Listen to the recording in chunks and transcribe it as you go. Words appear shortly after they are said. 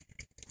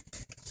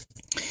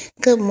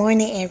Good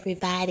morning,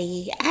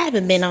 everybody. I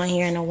haven't been on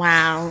here in a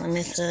while, and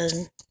it's a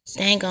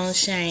dang on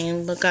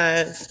shame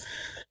because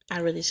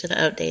I really should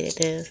have updated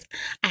this.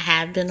 I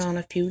have been on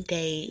a few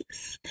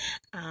dates.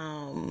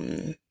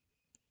 Um,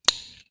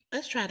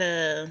 let's try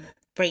to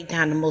break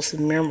down the most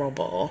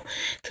memorable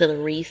to the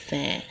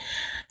recent.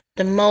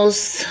 The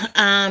most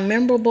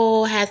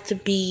memorable has to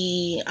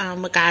be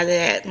a guy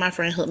that my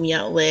friend hooked me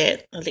up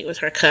with. I think it was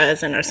her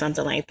cousin or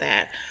something like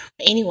that.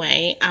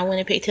 Anyway, I went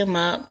and picked him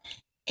up,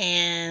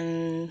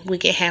 and we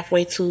get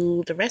halfway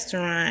to the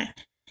restaurant,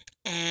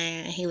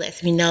 and he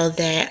lets me know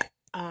that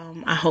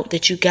I hope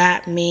that you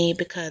got me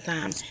because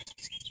I'm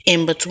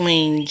in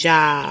between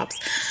jobs.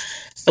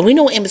 And we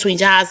know what in between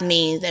jobs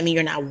means. That means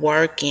you're not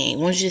working.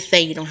 Once you just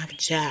say you don't have a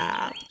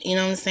job, you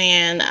know what I'm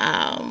saying?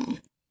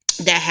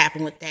 That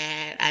happened with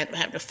that. I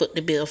have to foot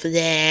the bill for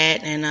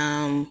that.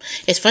 And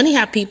it's funny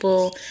how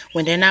people,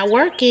 when they're not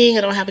working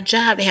or don't have a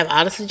job, they have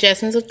all the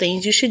suggestions of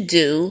things you should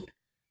do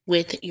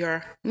with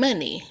your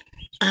money.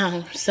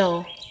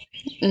 So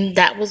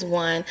that was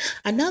one.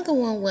 Another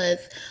one was,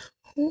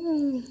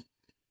 hmm,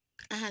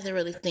 I had to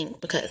really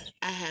think because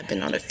I have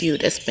been on a few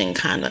that's been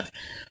kind of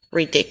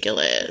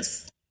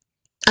ridiculous.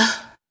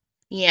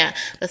 Yeah,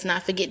 let's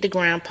not forget the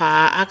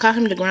grandpa. I call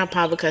him the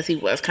grandpa because he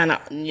was kind of,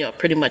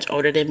 pretty much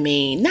older than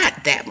me.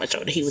 Not that much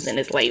older. He was in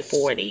his late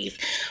 40s,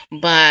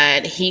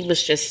 but he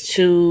was just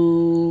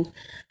too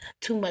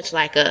much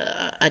like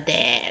a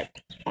dad.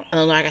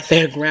 Like I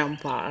said,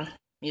 grandpa.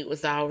 It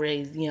was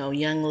already,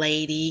 young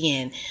lady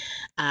and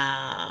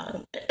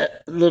a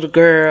little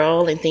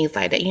girl and things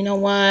like that. You know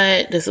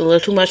what? This is a little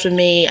too much for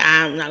me.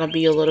 I'm not gonna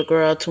be a little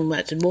girl too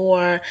much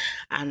more.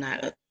 I'm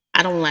not.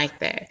 I don't like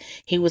that.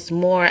 He was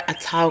more a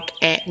talk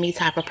at me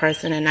type of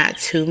person and not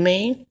to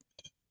me.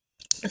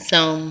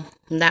 So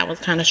that was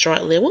kind of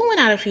short lived. We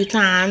went out a few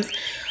times,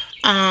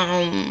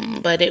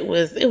 but it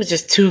was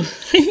just too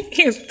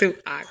it was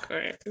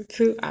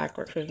too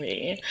awkward for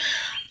me.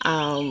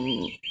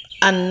 Um,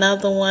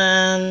 Another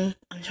one.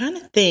 I'm trying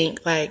to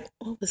think like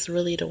what was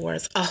really the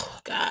worst. Oh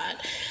God,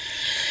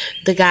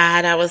 the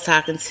guy that I was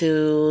talking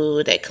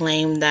to that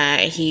claimed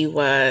that he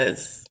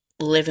was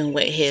living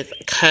with his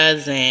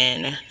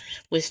cousin,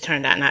 which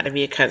turned out not to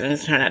be a cousin. It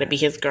turned out to be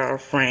his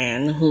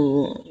girlfriend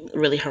who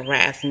really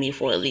harassed me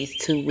for at least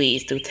 2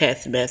 weeks through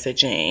text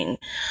messaging.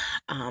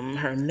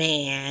 Her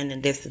man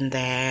and this and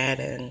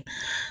that. And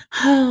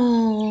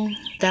oh,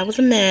 that was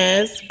a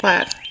mess.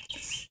 But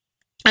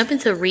up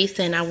until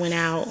recent, I went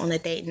out on a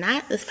date,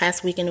 not this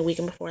past weekend, the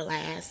weekend before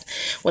last,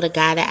 with a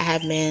guy that I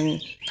have been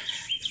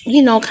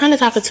kind of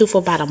talking to for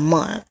about a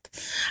month.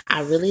 I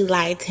really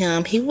liked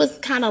him. He was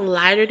kind of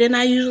lighter than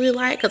I usually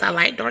like because I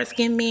like dark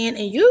skinned men,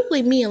 and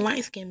usually me and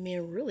light skinned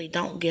men really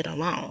don't get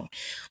along.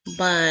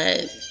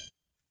 But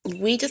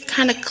we just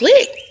kind of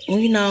clicked.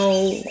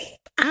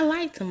 I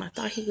liked him. I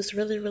thought he was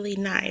really, really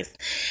nice.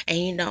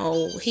 And,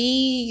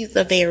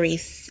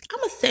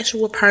 I'm a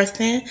sexual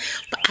person,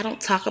 but I don't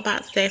talk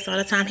about sex all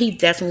the time. He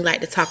definitely liked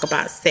to talk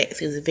about sex.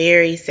 He was a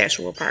very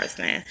sexual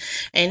person.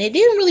 And it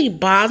didn't really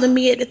bother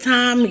me at the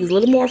time. He was a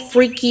little more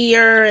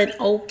freakier and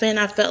open.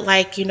 I felt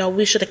like,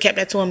 we should have kept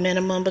that to a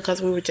minimum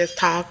because we were just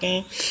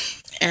talking.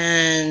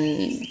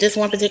 And this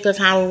one particular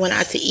time we went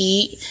out to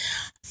eat,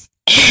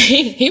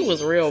 he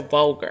was real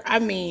vulgar. I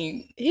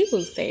mean, he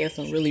was saying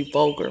some really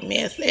vulgar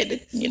mess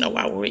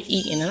while we were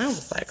eating. And I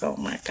was like, oh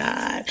my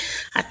God,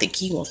 I think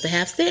he wants to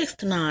have sex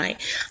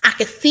tonight. I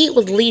could see it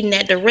was leading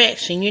that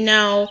direction.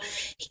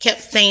 He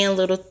kept saying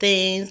little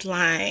things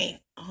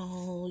like,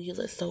 oh, you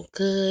look so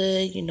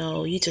good.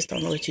 You just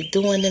don't know what you're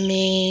doing to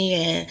me.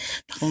 And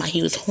talking about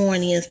he was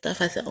horny and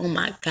stuff. I said, oh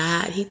my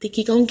God, he think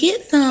he gonna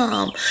get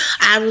some.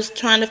 I was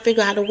trying to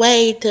figure out a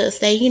way to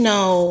say,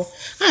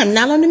 I'm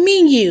not on the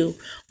menu.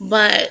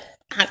 But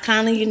I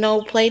kind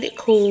of, played it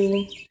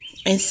cool.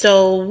 And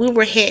so we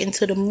were heading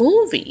to the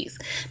movies.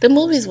 The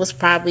movies was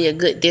probably a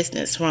good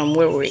distance from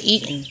where we're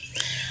eating.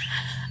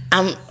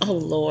 Oh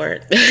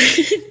Lord.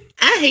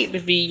 I hate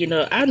to be,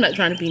 I'm not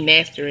trying to be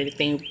nasty or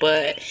anything,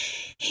 but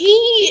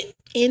he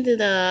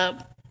ended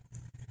up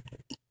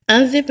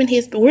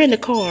we're in the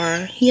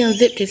car. He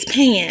unzipped his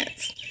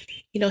pants.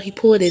 He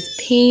pulled his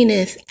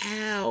penis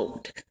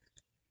out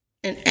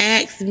and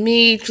asked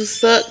me to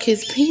suck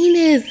his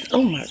penis.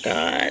 Oh my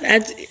God.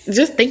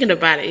 Just thinking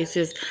about it, it's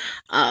just,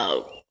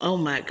 oh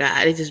my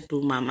God, it just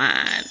blew my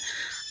mind.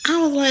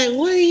 I was like,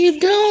 what are you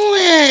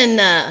doing?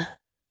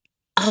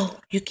 Oh,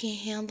 you can't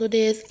handle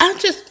this.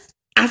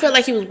 I felt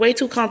like he was way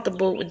too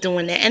comfortable with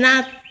doing that. And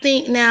I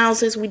think now,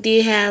 since we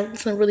did have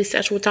some really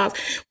sexual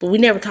talks, but we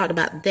never talked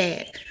about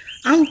that,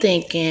 I'm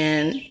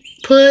thinking,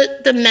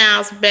 put the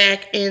mouse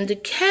back in the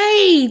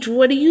cage.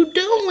 What are you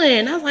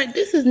doing? I was like,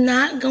 this is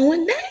not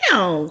going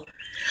down.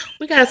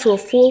 We got into a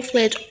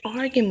full-fledged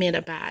argument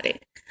about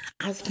it.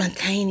 I was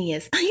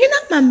spontaneous. You're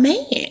not my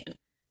man.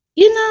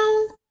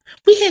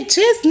 We had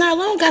just not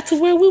long got to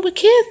where we were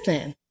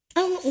kissing.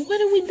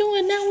 What are we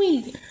doing now?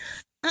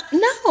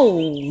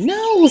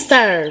 No,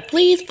 sir.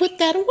 Please put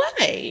that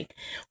away.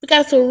 We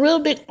got into a real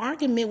big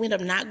argument. We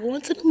ended up not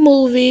going to the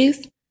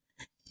movies.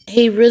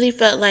 He really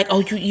felt like, oh,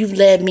 you've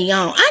led me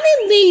on. I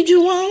lead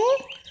you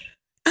on.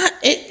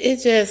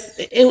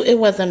 It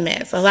was a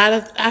mess. A lot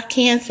of, I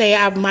can say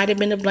I might have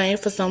been to blame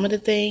for some of the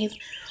things,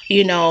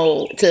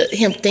 to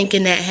him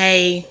thinking that,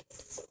 hey,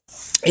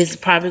 it's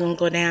probably gonna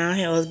go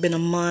downhill. It's been a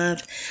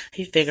month.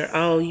 He figured,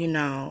 oh,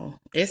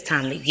 it's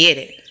time to get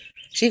it.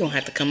 She gonna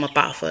have to come up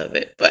off of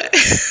it, but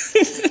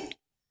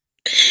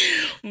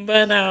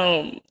but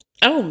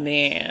oh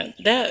man,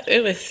 that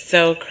it was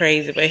so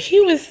crazy. But he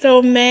was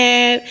so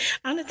mad.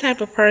 I'm the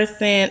type of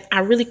person, I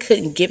really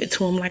couldn't give it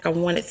to him like I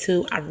wanted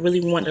to. I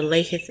really wanted to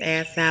lay his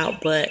ass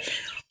out, but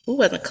we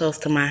wasn't close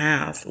to my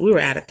house. We were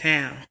out of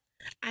town.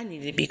 I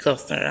needed to be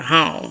closer to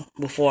home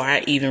before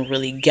I even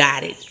really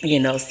got it,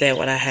 said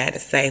what I had to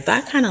say. So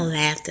I kind of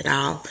laughed it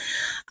off.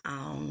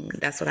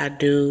 That's what I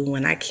do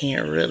when I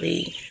can't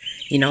really,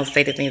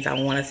 say the things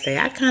I want to say.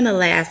 I kind of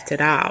laughed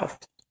it off.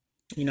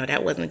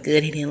 That wasn't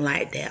good. He didn't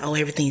like that. Oh,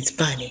 everything's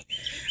funny.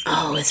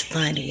 Oh, it's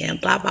funny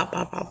and blah, blah,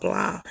 blah, blah,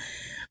 blah.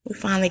 We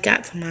finally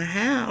got to my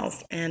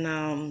house and,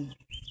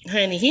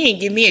 honey, he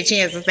didn't give me a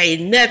chance to say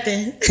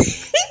nothing.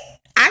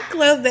 I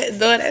closed that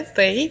door that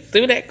day. He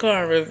threw that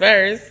car in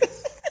reverse.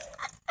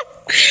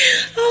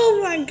 Oh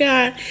my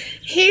God.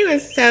 He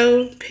was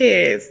so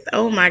pissed.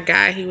 Oh my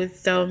God. He was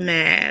so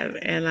mad.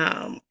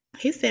 And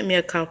he sent me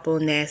a couple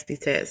nasty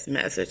text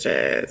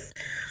messages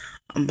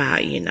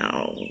about,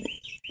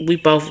 we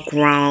both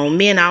grown.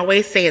 Men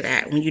always say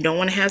that when you don't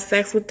want to have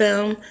sex with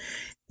them,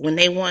 when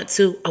they want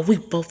to, oh, we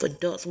both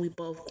adults, we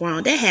both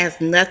grown. That has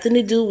nothing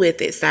to do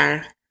with it,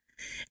 sir.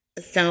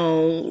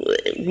 So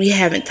we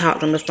haven't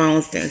talked on the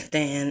phone since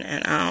then,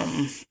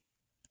 and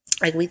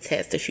like we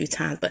text a few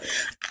times, but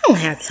I don't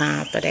have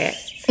time for that.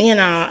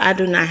 I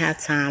do not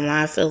have time.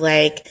 I feel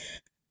like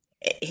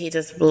he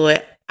just blew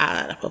it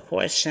out of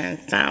proportion.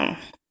 So,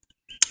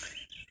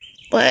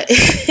 but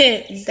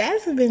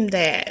that's been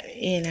that.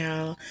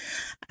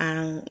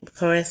 Of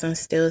course, I'm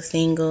still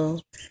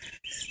single,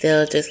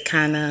 still just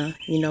kind of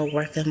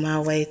working my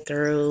way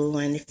through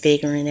and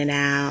figuring it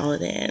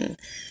out and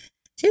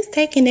just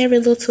taking every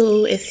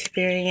little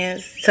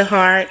experience to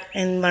heart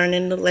and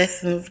learning the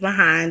lessons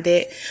behind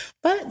it.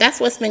 But that's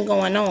what's been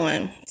going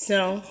on.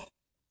 So,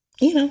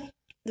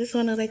 just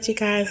want to let you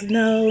guys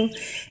know.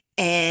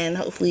 And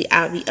hopefully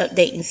I'll be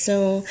updating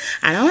soon.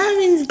 I don't have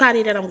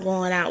anybody that I'm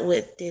going out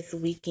with this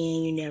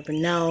weekend. You never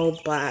know.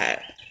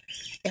 But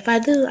if I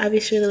do, I'll be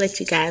sure to let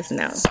you guys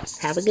know.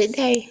 Have a good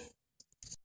day.